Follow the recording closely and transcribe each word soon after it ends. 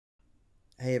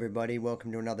Hey everybody,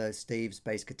 welcome to another Steve's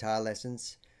Bass Guitar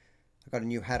Lessons. I've got a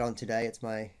new hat on today. It's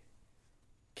my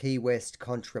Key West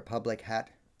Conch Republic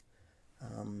hat,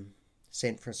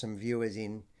 sent for some viewers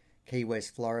in Key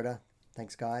West, Florida.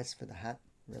 Thanks guys for the hat,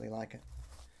 really like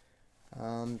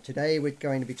it. Today we're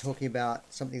going to be talking about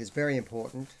something that's very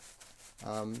important,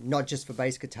 not just for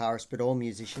bass guitarists but all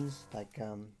musicians like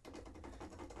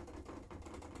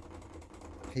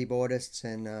keyboardists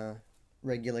and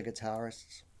regular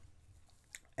guitarists.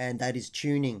 And that is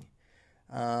tuning.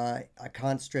 I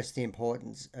can't stress the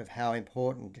importance of how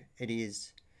important it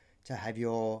is to have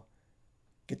your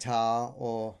guitar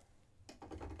or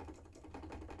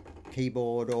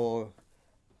keyboard or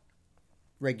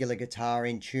regular guitar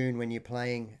in tune when you're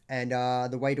playing. And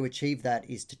the way to achieve that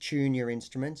is to tune your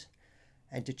instrument.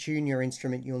 And to tune your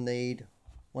instrument, you'll need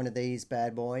one of these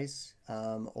bad boys,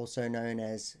 also known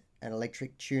as an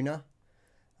electric tuner.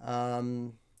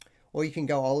 Or you can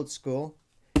go old school.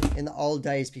 In the old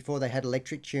days, before they had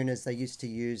electric tuners, they used to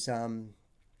use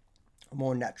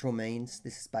more natural means.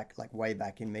 This is way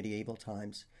back in medieval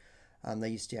times. They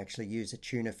used to actually use a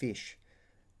tuna fish.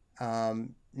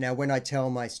 Now, when I tell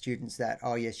my students that,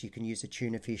 oh yes, you can use a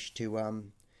tuna fish to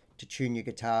tune your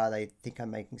guitar, they think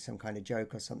I'm making some kind of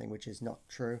joke or something, which is not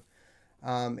true.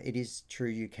 It is true.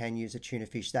 You can use a tuna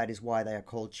fish. That is why they are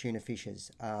called tuna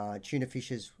fishes. Tuna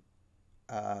fishes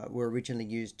were originally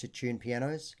used to tune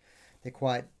pianos. They're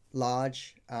quite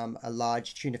large. A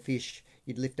large tuna fish,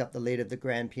 you'd lift up the lid of the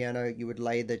grand piano, you would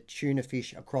lay the tuna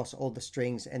fish across all the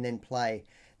strings and then play.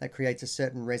 That creates a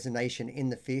certain resonation in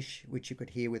the fish, which you could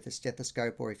hear with a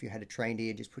stethoscope, or if you had a trained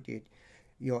ear, just put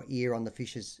your ear on the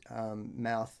fish's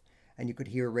mouth, and you could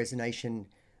hear a resonation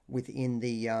within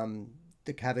the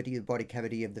cavity, the body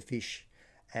cavity of the fish.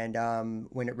 And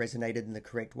when it resonated in the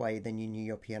correct way, then you knew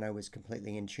your piano was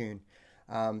completely in tune.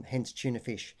 Hence tuna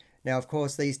fish. Now, of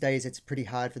course, these days it's pretty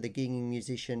hard for the gigging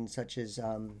musician, such as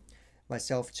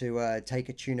myself, to take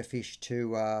a tuna fish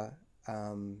to a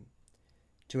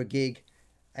gig,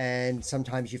 and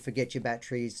sometimes you forget your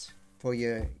batteries for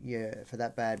for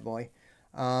that bad boy.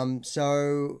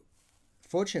 So,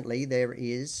 fortunately, there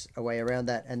is a way around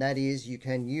that, and that is you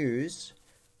can use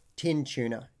tin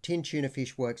tuna. Tin tuna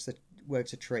fish works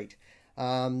a treat.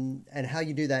 And how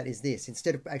you do that is this: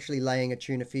 instead of actually laying a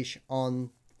tuna fish on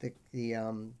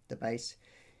the bass,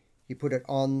 you put it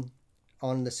on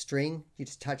the string. You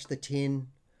just touch the tin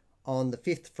on the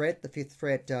 5th fret. The 5th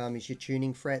fret is your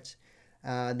tuning fret.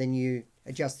 Then you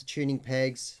adjust the tuning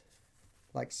pegs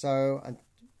like so, and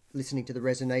listening to the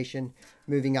resonation,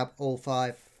 moving up all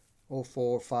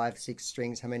 4, 5, 6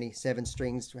 strings, 7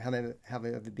 strings,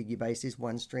 however big your bass is,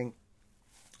 1 string.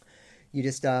 You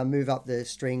just move up the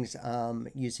strings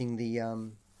using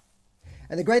the...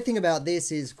 And the great thing about this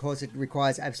is, of course, it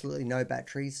requires absolutely no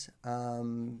batteries. I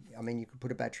mean, you could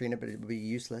put a battery in it, but it would be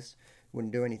useless. It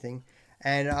wouldn't do anything.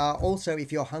 And also,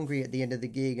 if you're hungry at the end of the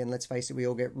gig, and let's face it, we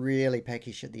all get really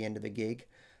peckish at the end of a gig.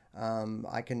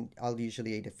 I'll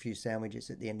usually eat a few sandwiches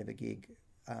at the end of a gig.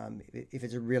 If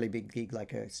it's a really big gig,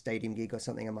 like a stadium gig or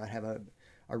something, I might have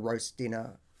a roast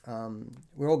dinner.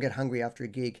 We all get hungry after a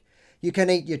gig. You can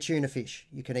eat your tuna fish.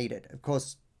 You can eat it. Of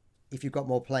course, if you've got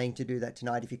more playing to do that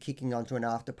tonight, if you're kicking onto an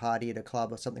after party at a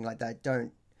club or something like that,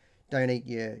 don't eat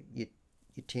your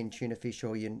tin tuna fish,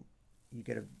 or you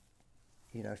get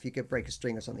if you break a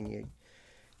string or something,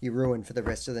 you ruin for the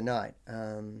rest of the night,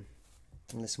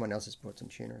 unless someone else has brought some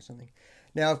tuna or something.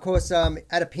 Now, of course,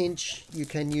 at a pinch, you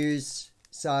can use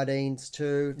sardines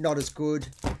too. Not as good.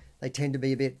 They tend to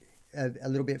be a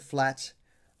little bit flat.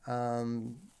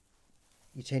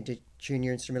 You tend to tune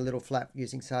your instrument a little flat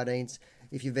using sardines.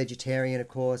 If you're vegetarian, of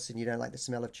course, and you don't like the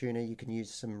smell of tuna, you can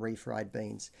use some refried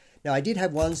beans. Now, I did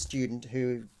have one student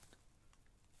who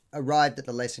arrived at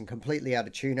the lesson completely out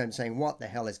of tune. I'm saying, what the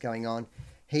hell is going on?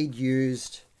 He'd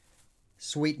used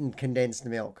sweetened condensed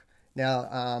milk.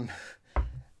 Now,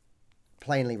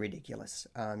 plainly ridiculous.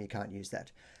 You can't use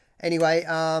that. Anyway,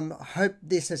 hope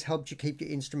this has helped you keep your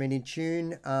instrument in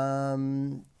tune.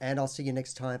 And I'll see you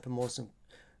next time for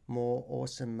more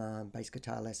awesome bass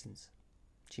guitar lessons.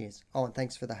 Cheers. Oh, and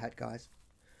thanks for the hat, guys.